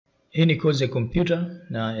Hii ni kozi ya kompyuta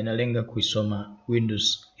na inalenga kuisoma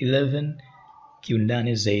Windows 11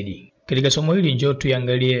 kiundani zaidi. Katika somo hili njoo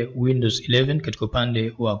tuangalie Windows 11 katika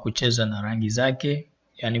upande wa kucheza na rangi zake.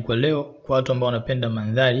 Yani kwa leo kwa watu ambao wanapenda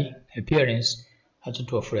mandhari, appearance, hata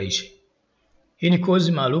tuwafurahishe. Hii ni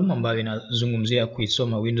kozi maalum ambayo inazungumzia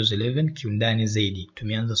kuisoma Windows 11 kiundani zaidi.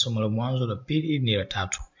 Tumeanza somo la mwanzo, la pili ni la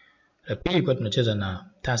tatu. La pili kwa tunacheza na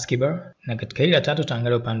taskbar, na katika hili la tatu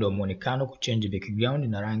tutaangalia upande wa muonekano, kuchange background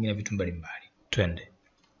na rangi na vitu mbalimbali. Twende.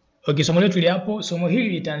 Okay, somo letu liapo. Somo hili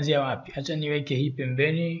litaanzia wapi? Acha niweke hii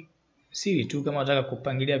pembeni. Siri tu kama unataka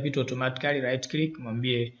kupangilia vitu automatically, right click,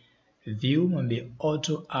 mwambie view, mwambie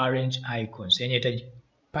auto arrange icons. Yenye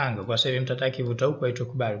itajipanga kwa sababu mtu ataki vuta huko aitwe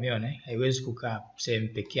kubali. Umeona? Haiwezi kukaa sehemu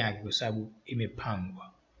peke yake kwa sababu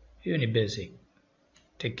imepangwa. Hiyo ni basic.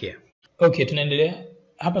 Take care. Okay, tunaendelea.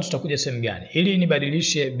 Hapa tutakuja sehemu gani? Ili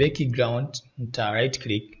nibadilishe background, nita right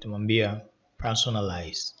click, tumwambia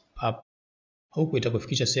personalize. Huku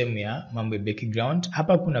itakufikisha sehemu ya mambo ya background.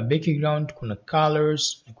 Hapa kuna background, kuna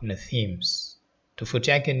colors na kuna themes. Tofauti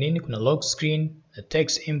yake nini? Kuna lock screen, na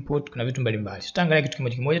text input, kuna vitu mbalimbali. Tutaangalia kitu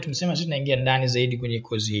kimoja. Tumesema sisi tunaingia ndani zaidi kwenye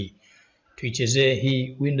kozi hii. Tuichezee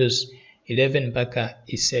hii Windows 11 mpaka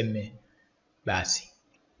iseme basi.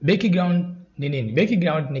 Background ni nini?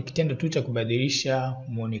 Background ni kitendo tu cha kubadilisha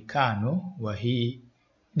muonekano wa hii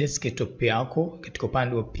desktop yako katika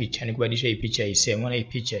upande wa picha. Ni kubadilisha hii picha iseme, unaona hii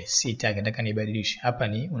picha sitaki, nataka nibadilishe. Hapa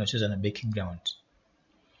ni unacheza na background.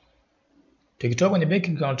 Tukitoka kwenye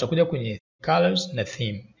background tutakuja kwenye colors na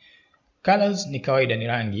theme. Colors ni kawaida, ni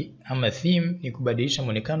rangi, ama theme ni kubadilisha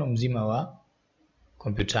muonekano mzima wa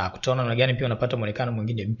kompyuta yako. Utaona namna gani pia unapata muonekano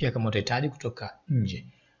mwingine mpya kama utahitaji kutoka nje.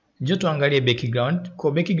 Njoo tuangalie background.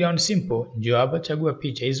 Kwa background simple, njoo hapa chagua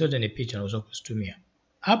picha. Hizo zote ni picha unaweza kuzitumia.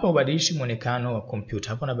 Hapa ubadilishi muonekano wa kompyuta.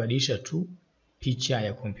 Hapa unabadilisha tu picha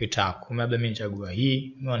ya kompyuta yako. Labda mimi nichagua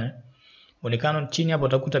hii, umeona? Muonekano chini hapo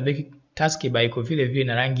utakuta taskbar iko vile vile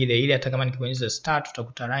na rangi ile ile. Hata kama nikibonyeza start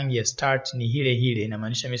utakuta rangi ya start ni ile ile.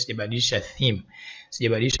 Inamaanisha mimi sijabadilisha theme.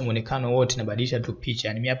 Sijabadilisha muonekano wote, nabadilisha tu picha.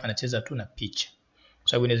 Yani mimi hapa nacheza tu na picha. Kwa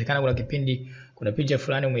sababu inawezekana kuna kipindi kuna picha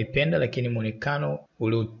fulani umeipenda lakini muonekano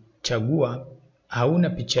uliochagua hauna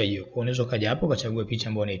picha hiyo. Kwa unaweza kaja hapo ukachagua picha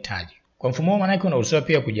ambayo unahitaji. Kwa mfumo maana yake unaruhusiwa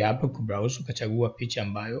pia kuja hapo ku browse ukachagua picha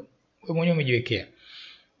ambayo wewe mwenyewe umejiwekea.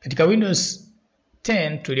 Katika Windows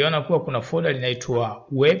 10 tuliona kuwa kuna folder linaitwa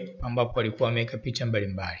web ambapo walikuwa wameweka picha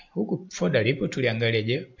mbalimbali. Huku folder lipo tuliangalia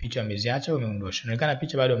je, picha wameziacha au wameondosha. Inaonekana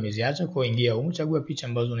picha bado wameziacha, kwa ingia huko chagua picha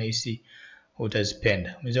ambazo unahisi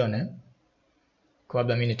utazipenda. Umeziona? Kwa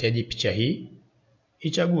labda mimi nitaji picha hii.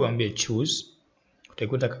 Ichagua ambie choose.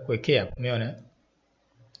 Utakuta kukuwekea, umeona?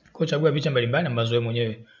 Kwa chagua picha mbalimbali ambazo wewe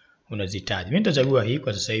mwenyewe unazihitaji. Mimi nitachagua hii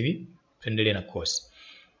kwa sasa hivi. Tuendelee na course.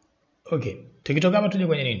 Okay, tukitoka hapa tuje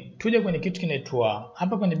kwenye nini? Tuje kwenye kitu kinaitwa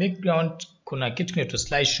hapa kwenye background kuna kitu kinaitwa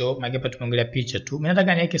slideshow. Maana hapa tumeongelea picha tu. Mimi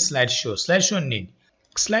nataka niweke slideshow. Slideshow ni nini?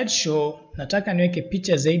 Slideshow nataka niweke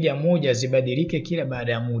picha zaidi ya moja zibadilike kila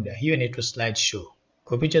baada ya muda. Hiyo inaitwa slideshow.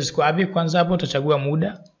 Kwa picha ziko wapi? Kwanza hapo utachagua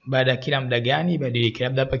muda, baada ya kila muda gani ibadilike.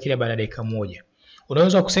 Labda hapa kila baada ya dakika moja.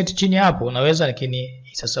 Unaweza kuset chini hapo, unaweza, lakini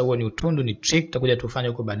sasa huo ni utundu, ni trick tutakuja tufanye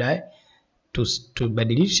huko baadaye.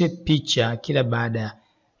 Tubadilishe picha kila baada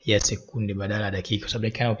ya sekunde badala ya dakika, kwa sababu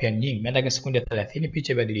dakika nayo pia ni nyingi. Nataka sekunde 30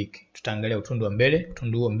 picha ibadilike. Tutaangalia utundu wa mbele,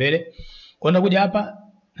 utundu huo mbele. Kwa nini kuja hapa?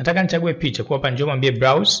 Nataka nichague picha. Kwa hapa njoo mwambie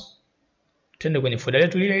browse. Twende kwenye folder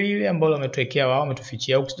letu lile lile ambalo wametuwekea wao,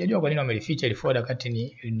 wametufichia huko. Sijajua kwa nini wamelificha ile folder wakati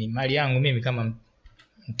ni mali yangu mimi kama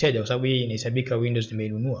mteja, kwa sababu hii inahesabika Windows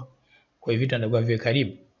nimeinunua. Kwa hiyo vitu ndio viwe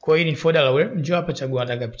karibu. Kwa hiyo ni folder la web. Njoo hapa chagua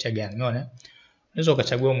nataka picha gani. Umeona? Unaweza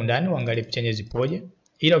ukachagua huko ndani uangalie picha yenyewe zipoje.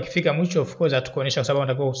 Ila ukifika mwisho of course hatukuonyesha kwa sababu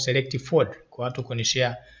nataka uselect folder. Kwa watu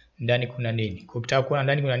kuonyeshia ndani kuna nini. Kwa ukitaka kuona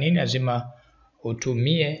ndani kuna nini lazima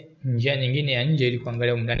utumie njia nyingine ya nje ili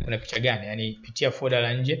kuangalia huko ndani kuna picha gani. Yaani pitia folder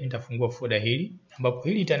la nje, nitafungua folder hili ambapo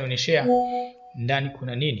hili itanionyeshia ndani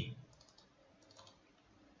kuna nini.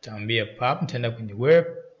 Nitaambia pap, nitaenda kwenye web.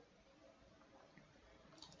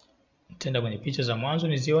 Nitaenda kwenye picha za mwanzo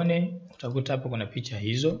nizione. Utakuta hapo kuna picha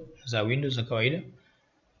hizo za Windows za kawaida.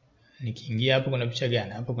 Nikiingia hapo kuna picha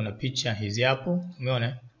gani? Hapo kuna picha hizi hapo.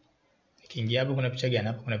 Umeona? Nikiingia hapo kuna picha gani?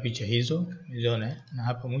 Hapo kuna picha hizo. Umeona? Na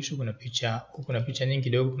hapa mwisho kuna picha, huko kuna picha nyingi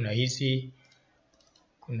kidogo, kuna hizi,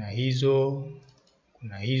 kuna hizo,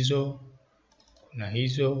 kuna hizo, kuna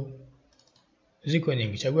hizo. Ziko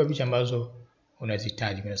nyingi. Chagua picha ambazo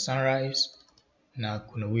unazihitaji. Kuna sunrise na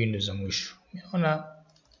kuna Windows za mwisho. Umeona?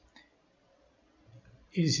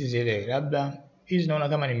 Hizi zile labda hizi naona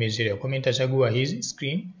kama nimezielewa. Kwa mimi nitachagua hizi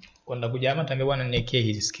screen. Kwa nitakuja hapa nitaambia bwana niwekee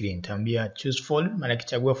hizi screen. Nitaambia choose folder, maana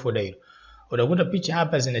kichagua folder hilo. utakuta picha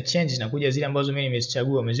hapa zina change, zinakuja zile ambazo mimi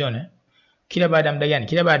nimezichagua, umeziona? Kila baada ya muda gani?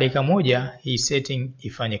 Kila baada ya dakika moja hii setting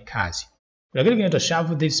ifanye kazi. Kuna kitu kinaitwa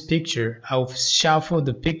shuffle this picture au shuffle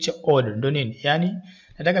the picture order. Ndio nini? Yaani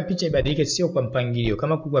nataka picha ibadilike sio kwa mpangilio.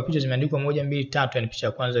 Kama kwa picha zimeandikwa 1 2 3, yani picha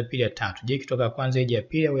ya kwanza, pili, ya tatu. Je, kitoka kwanza ije ya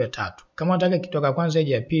pili au ya tatu? Kama unataka kitoka kwanza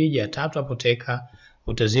ije ya pili ije ya tatu, hapo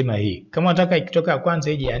utazima hii. Kama unataka ikitoka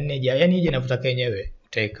kwanza ije ya 4 ije, yani ije inavyotaka yenyewe,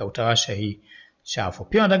 utawasha hii shuffle.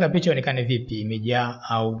 Pia unataka picha ionekane vipi? Imejaa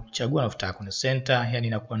au chagua unataka. Kuna center, yani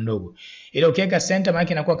inakuwa ndogo. Ile ukiweka center maana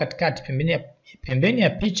inakuwa katikati, pembeni ya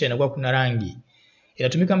picha inakuwa kuna rangi.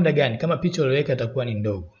 Inatumika muda gani? Kama picha uliweka itakuwa ni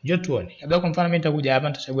ndogo. Njoo tuone. Labda kwa mfano mimi nitakuja hapa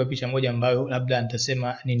nitachagua picha moja ambayo labda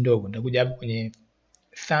nitasema ni ndogo. Nitakuja hapa kwenye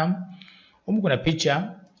thumb. Huko kuna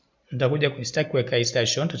picha. Nitakuja kwenye stack kuweka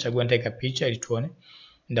illustration, nitachagua nitaweka picha ili tuone.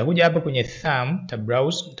 Nitakuja hapa kwenye thumb, ta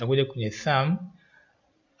browse, nitakuja kwenye thumb.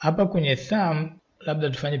 Hapa kwenye thumb labda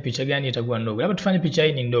tufanye picha gani itakuwa ndogo. Labda tufanye picha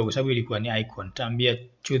hii ni ndogo sababu ilikuwa ni icon. Nitaambia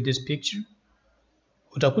choose this picture.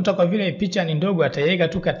 Utakuta kwa vile picha ni ndogo ataiweka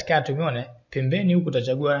tu katikati, umeona? Pembeni huku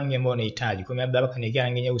utachagua rangi ambayo unahitaji. Kwa labda hapa kaniwekea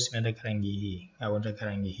rangi nyeusi, nataka rangi hii, au nataka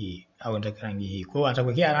rangi hii, au nataka rangi hii. Kwa hiyo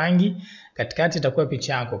atakuwekea rangi katikati, itakuwa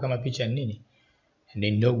picha yako. Kama picha ni nini?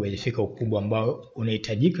 Ni ndogo, haijafika ukubwa ambao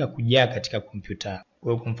unahitajika kujaa katika kompyuta.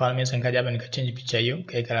 Kwa hiyo kwa mfano mimi nikaja hapa nikachange picha hiyo,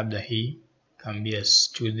 kaweka labda hii, kaambia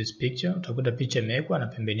choose this picture. Utakuta picha imewekwa na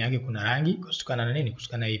pembeni yake kuna rangi, kutokana na nini?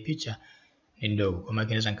 Kutokana na hii picha ni ndogo. Kwa maana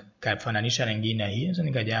naweza kufananisha rangi na hii. Sasa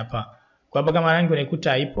nikaja hapa. Kwa hapa kama rangi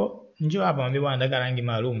unaikuta haipo, njoo hapa mwambie bwana nataka rangi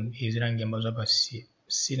maalum. Hizi rangi ambazo hapa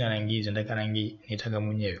sina rangi hizi, nataka rangi nitaka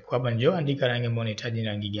mwenyewe. Kwa hapa njoo andika rangi ambayo unahitaji,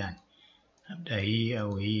 rangi gani? Labda hii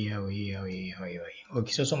au hii au hii au hii au hii.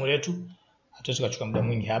 Okay, sasa somo letu hatuwezi kuchukua muda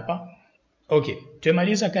mwingi hapa. Okay,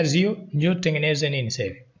 tumemaliza kazi hiyo. Njoo tutengeneze nini sasa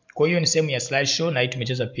hivi? Kwa hiyo ni sehemu ya slideshow na hii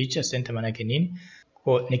tumecheza picha, center maana yake nini?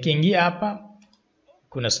 Kwa nikiingia hapa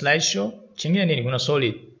kuna slideshow, chingine nini? Kuna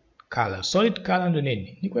solid color. Solid color ndio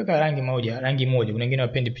nini? Ni kuweka rangi moja. Kuna wengine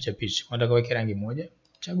wapendi picha. Wanataka weke rangi moja.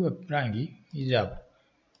 Chagua rangi hizi hapo.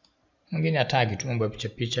 Mwingine hataki tu mambo ya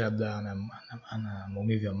picha, labda ana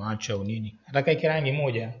maumivu ya macho au nini. Nataka weke rangi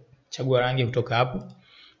moja. Chagua rangi kutoka hapo.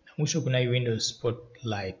 Na mwisho kuna hii Windows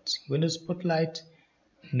Spotlight. Windows Spotlight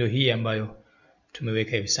ndio hii ambayo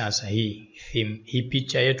tumeweka hivi sasa, hii theme. Hii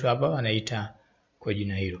picha yetu hapa anaita kwa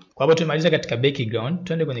jina hilo. Kwa hapo tumemaliza katika background,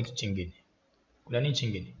 twende kwenye kitu kingine. Kuna nini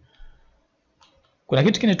kingine? Kuna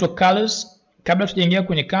kitu kinaitwa colors. Kabla tujaingia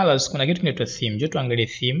kwenye colors, kuna kitu kinaitwa theme. Je, tuangalie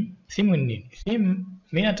theme. Theme ni nini? Theme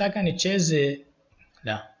mimi nataka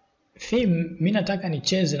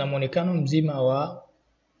nicheze na muonekano mzima wa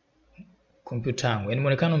kompyuta yangu. Yaani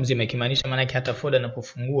muonekano mzima, ikimaanisha maana yake hata folder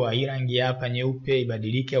ninapofungua hii rangi hapa nyeupe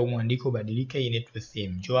ibadilike au mwandiko ubadilike, hii inaitwa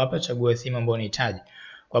theme. Njoo hapa chagua theme ambayo unahitaji.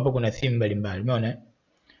 Kwa hapo kuna theme mbalimbali. Umeona?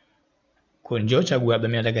 Kwa njoo chagua labda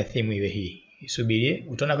mimi nataka theme iwe hii. Isubirie,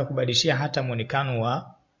 utaona kukubadilishia hata muonekano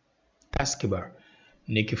wa taskbar.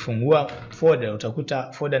 Nikifungua folder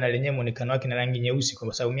utakuta folder na lenyewe muonekano wake na rangi nyeusi,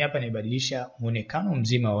 kwa sababu mimi hapa nimebadilisha muonekano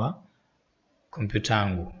mzima wa kompyuta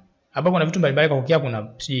yangu. Hapa kuna vitu mbalimbali kwa kukia,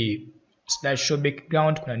 kuna slideshow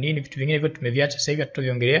background, kuna nini, vitu vingine hivyo tumeviacha sasa hivi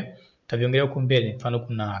tutaviongelea. Tutaviongelea huko mbele. Mfano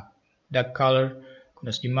kuna dark color,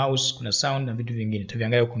 kuna mouse, kuna sound na vitu vingine.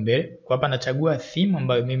 Tutaviangalia huko mbele. Kwa hapa nachagua theme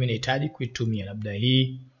ambayo mimi nahitaji kuitumia, labda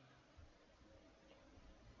hii.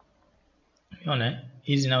 Umeona?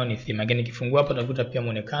 Hizi nao ni theme. Lakini nikifungua hapa utakuta pia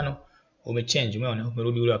muonekano umechange. Umeona?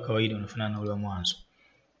 Umerudi ule wa kawaida, unafanana na ule wa mwanzo.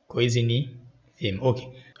 Kwa hizi ni theme. Okay.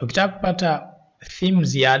 Ukitaka kupata theme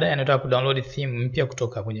ziada, yani unataka kudownload theme mpya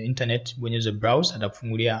kutoka kwenye internet, bonyeza browse,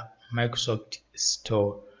 atakufungulia Microsoft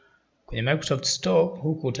Store. Kwenye Microsoft Store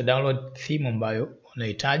huku utadownload theme ambayo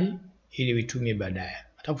unahitaji ili uitumie baadaye.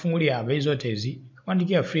 Atakufungulia hapa hizo zote hizi.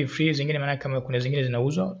 Kuandikia free zingine, maana kama kuna zingine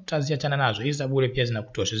zinauzwa utaziachana nazo. Hizi za bure pia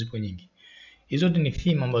zinakutosha, zipo nyingi. Hizo ni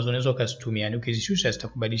theme ambazo unaweza kuzitumia. Yani ukizishusha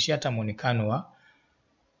zitakubadilishia hata muonekano wa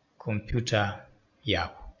kompyuta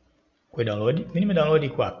yako. Kwa download, mimi nimedownload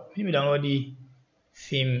kwa hapa. Mimi nimedownload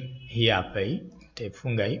theme hii hapa hii.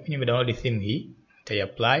 Nitaifunga hii. Mimi nimedownload theme hii.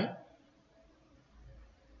 Nitaiapply.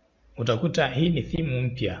 Utakuta hii ni theme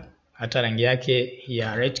mpya. Hata rangi yake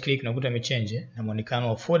ya right click unakuta imechange, na muonekano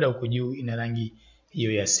wa folder huko juu ina rangi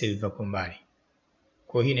hiyo ya silver kwa mbali.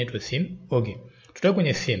 Kwa hiyo hii inaitwa theme. Okay. Tutoke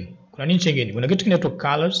kwenye theme. Kuna nini kingine? Kuna kitu kinaitwa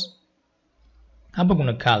colors. Hapa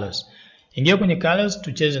kuna colors. Ingia kwenye colors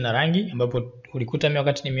tucheze na rangi, ambapo ulikuta mimi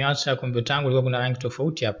wakati nimeacha kompyuta yangu ilikuwa kuna rangi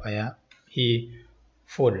tofauti hapa ya hii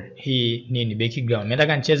folder. Hii nini background.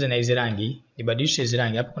 Nataka nicheze na hizo rangi, nibadilishe hizo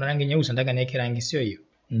rangi. Hapa kuna rangi nyeusi, nataka niweke rangi sio hiyo.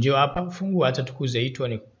 Njoo hapa fungua, hata tukuze hii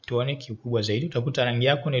tuone kiukubwa zaidi. Utakuta rangi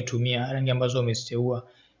yako unaitumia rangi ambazo umeziteua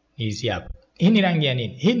ni hizi hapa. hii ni rangi ya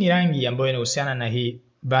nini? Hii ni rangi ambayo inahusiana na hii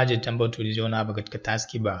budget ambayo tuliziona hapa katika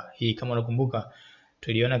taskbar. Hii kama unakumbuka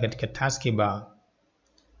tuliona katika taskbar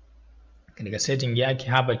katika setting yake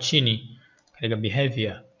hapa chini katika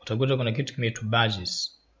behavior utakuta kuna kitu kimeitwa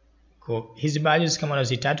badges. Kwa hizi badges kama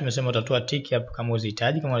unazihitaji tumesema utatoa tick hapo kama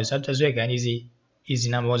unazihitaji, kama unazihitaji utaziweka, yani hizi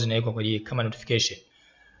namba ambazo zinawekwa kwa kama notification.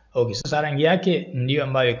 Okay, sasa rangi yake ndio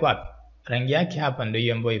ambayo iko wapi? Rangi yake hapa ndio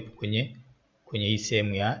hiyo ambayo ipo kwenye hii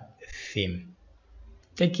sehemu ya theme.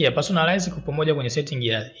 Take ya personalize kwa pamoja kwenye setting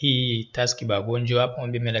ya hii taskbar. Gonjo hapo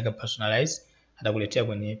mwambie mimi nataka personalize, atakuletea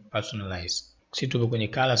kwenye personalize. Sisi tupo kwenye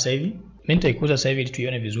color sasa hivi. Mimi nitaikuza sasa hivi ili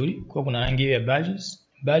tuione vizuri. Kwa kuna rangi hiyo ya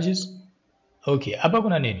badges. Okay, hapa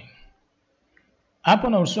kuna nini? Hapa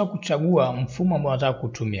unaruhusiwa kuchagua mfumo ambao unataka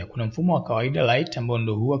kutumia. Kuna mfumo wa kawaida light ambao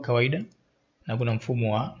ndio huwa kawaida na kuna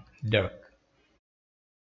mfumo wa dark.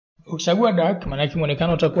 Ukichagua dark maana yake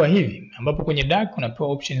muonekano utakuwa hivi, ambapo kwenye dark unapewa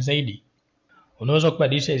option zaidi. Unaweza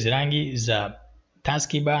kubadilisha hizo rangi za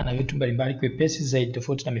taskbar na vitu mbalimbali kwa pesi zaidi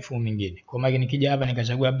tofauti na mifumo mingine. Kwa maana nikija hapa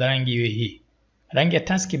nikachagua labda rangi iwe hii. Rangi ya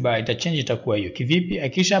taskbar itachange itakuwa hiyo. Kivipi?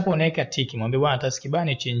 Akisha hapo unaweka tiki, mwambie bwana taskbar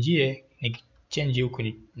ni change change huko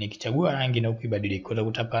nikichagua rangi na ukibadilika.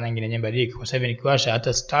 Utakuta hapa rangi yenyewe badilika. Kwa sababu nikiwasha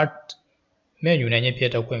hata start menu na yenyewe pia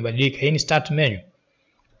itakuwa imebadilika. Hii ni start menu.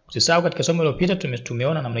 Usisahau katika somo lililopita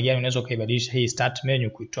tumeona namna gani unaweza kuibadilisha hii start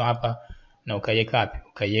menu kuitoa hapa na ukaiweka wapi?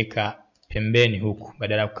 Ukaiweka pembeni huku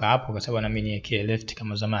badala ya kukaa hapo, kwa sababu na mimi niwekee left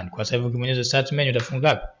kama zamani. Kwa sababu ukibonyeza start menu itafunguka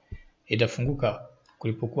wapi? Itafunguka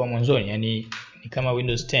kulipokuwa mwanzoni, yani ni kama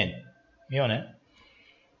Windows 10. Umeona?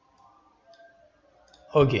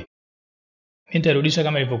 Okay. Nitarudisha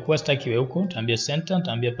kama ilivyokuwa, sitaki iwe huko. Nitaambia center,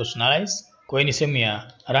 nitaambia personalize. Kwa hiyo ni sehemu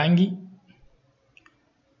ya rangi.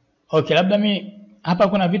 Okay, labda mimi hapa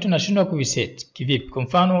kuna vitu nashindwa kuviset. Kivipi? Kwa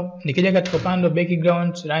mfano nikija katika upande wa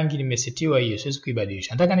background rangi nimesetiwa hiyo, siwezi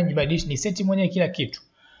kuibadilisha. Nataka nijibadilishe, ni seti mwenyewe kila kitu.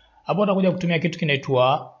 Hapo utakuja kutumia kitu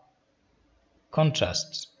kinaitwa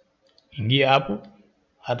contrast. Ingia hapo,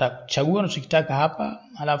 atachagua unachotaka hapa,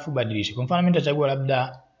 alafu badilisha. Kwa mfano mimi nitachagua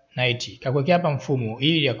labda night. Kakuwekea hapa mfumo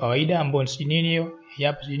hii ya kawaida ambayo si nini hiyo,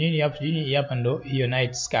 hapa si nini, hapa si nini, hapa ndo hiyo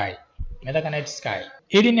night sky. Nataka night sky.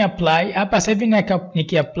 Ili ni apply hapa sasa hivi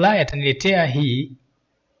niki-apply ataniletea hii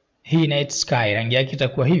night sky, rangi yake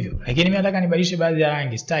itakuwa hivyo. Lakini mimi nataka nibadilishe baadhi ya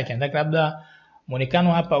rangi, sitaki. Nataka labda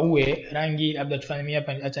muonekano hapa uwe rangi labda tufanye mimi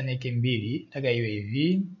hapa acha niweke 2, nataka iwe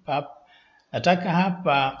hivi, pap. Nataka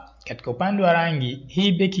hapa katika upande wa rangi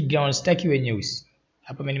hii background sitaki iwe nyeusi.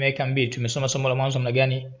 Hapa mimi nimeweka 2. Tumesoma somo la mwanzo namna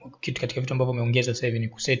gani kitu katika vitu ambavyo umeongeza sasa hivi ni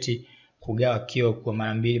kuseti kugawa kio kwa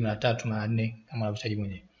mara 2, mara 3, mara 4 kama unavyohitaji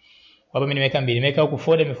mwenyewe. Hapa mimi nimeweka 2, nimeweka huku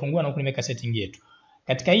folder imefungua na huku nimeweka setting yetu.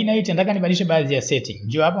 Katika hii night nataka nibadilishe baadhi ya setting.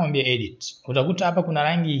 Njoo hapa mwambie edit. Utakuta hapa kuna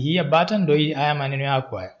rangi hii ya button ndio hii, haya maneno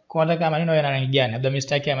yako haya. Kwa nataka maneno yana rangi gani? Labda mimi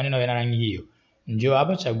sitaki maneno yana rangi hiyo. Njoo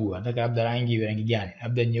hapa chagua. Nataka labda rangi iwe rangi gani?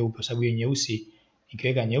 Labda nyeupe, kwa sababu hiyo nyeusi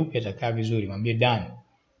nikiweka nyeupe itakaa vizuri. Mwambie done.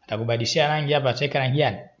 Atakubadilishia rangi hapa, ataweka rangi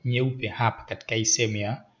gani? Nyeupe hapa katika hii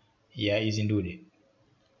sehemu ya hizi ndude.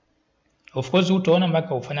 Of course utaona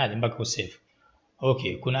mpaka ufanyaje, mpaka usave.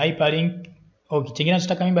 Okay, kuna hyperlink. Okay, kingine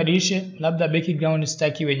nataka mimi badilishe labda background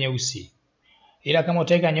sitaki iwe nyeusi. Ila kama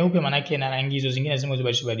utaweka nyeupe maana yake na rangi hizo zingine lazima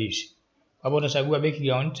uzibadilishe. Kwa hapo utachagua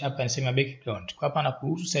background, hapa nisema background. Kwa hapa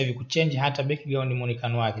nakuruhusu sasa hivi kuchange hata background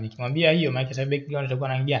muonekano wake. Nikimwambia hiyo maana yake sasa background itakuwa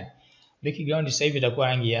rangi gani? Background sasa hivi itakuwa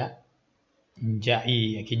rangi ya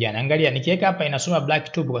hii ya kijani. Angalia nikiweka hapa inasoma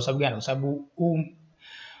black tu kwa sababu gani? Kwa sababu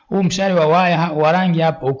huu mshale wa waya wa rangi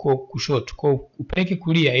hapa uko kushoto. Kwa upeleke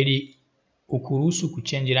kulia ili ukuruhusu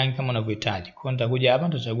kuchange rangi kama unavyohitaji. Kwa nitakuja hapa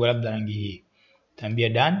nitachagua labda rangi hii. Nitaambia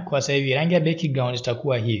done. Kwa sasa hivi rangi ya background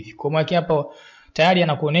itakuwa hivi. Kwa maana hapo tayari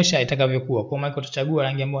anakuonesha itakavyokuwa. Kwa maana utachagua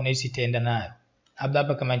rangi ambayo unahisi itaenda nayo. Labda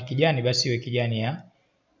hapa kama ni kijani basi iwe kijani ya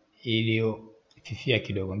iliyo fifia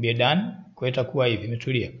kidogo. Ambia done. Kwa itakuwa hivi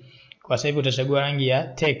imetulia. Kwa sasa hivi utachagua rangi ya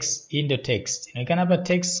text, in the text. Inaonekana hapa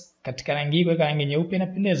text katika rangi hii, kwa rangi nyeupe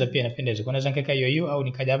inapendeza, pia inapendeza. Kwa naweza nikaweka hiyo hiyo au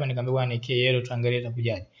nikaja hapa nikamwambia bwana niweke yellow tuangalie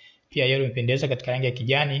itakujaje. Pia yellow imependeza katika rangi ya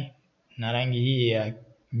kijani na rangi hii ya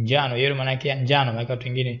njano. Yellow maana yake njano, maana watu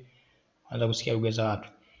wengine wanaanza kusikia lugha za watu.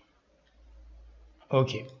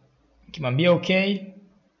 Okay. Nikimwambia okay,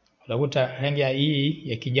 utakuta rangi hii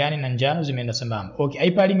ya kijani na njano zimeenda sambamba. Okay,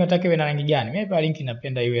 hyperlink nataka iwe na rangi gani? Mimi hyperlink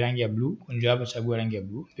napenda iwe rangi ya blue. Njoo hapa chagua rangi ya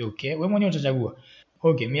blue. Okay, wewe mwenyewe utachagua.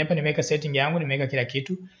 Okay, mimi hapa nimeweka setting yangu, nimeweka kila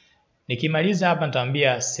kitu. Nikimaliza hapa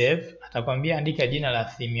nitaambia save. Atakwambia andika jina la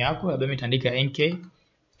theme yako, labda mimi nitaandika NK.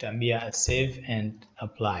 Nitaambia save and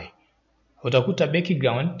apply. Utakuta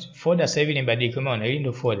background folder sasa hivi imebadilika, umeona hii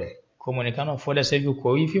ndio folder. Kwa muonekano wa folder sasa hivi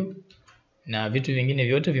uko hivyo. na vitu vingine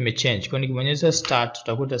vyote vimechange. Kwa nikibonyeza start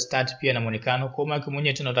utakuta start pia na muonekano. Kwa maana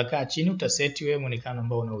mwenyewe tena utakaa chini utaseti wewe muonekano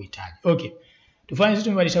ambao unaohitaji. Okay. Tufanye sisi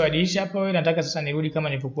tumebadilisha hapa. Wewe nataka sasa nirudi kama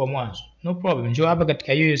nilipokuwa mwanzo. No problem. Njoo hapa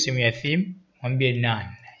katika hiyo sehemu ya theme, mwambie none.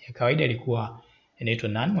 Ya kawaida ilikuwa inaitwa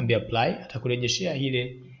none, mwambie apply, atakurejeshea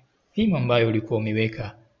ile theme ambayo ulikuwa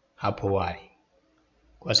umeweka hapo awali.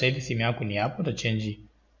 Kwa sasa hivi theme yako ni hapo, utachange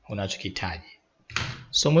unachokihitaji.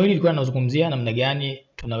 Somo hili lilikuwa linazungumzia namna gani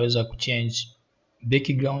tunaweza kuchange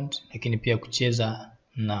background, lakini pia kucheza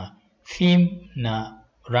na theme na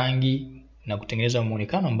rangi na kutengeneza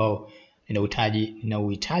muonekano ambao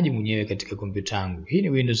ninauhitaji mwenyewe katika kompyuta yangu. Hii ni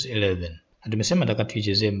Windows 11. Na tumesema nataka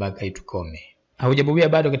tuichezee mpaka itukome. Haujabobea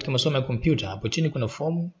bado katika masomo ya kompyuta, hapo chini kuna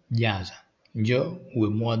fomu, jaza. Njoo uwe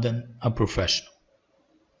more than a professional.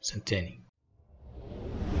 Asanteni.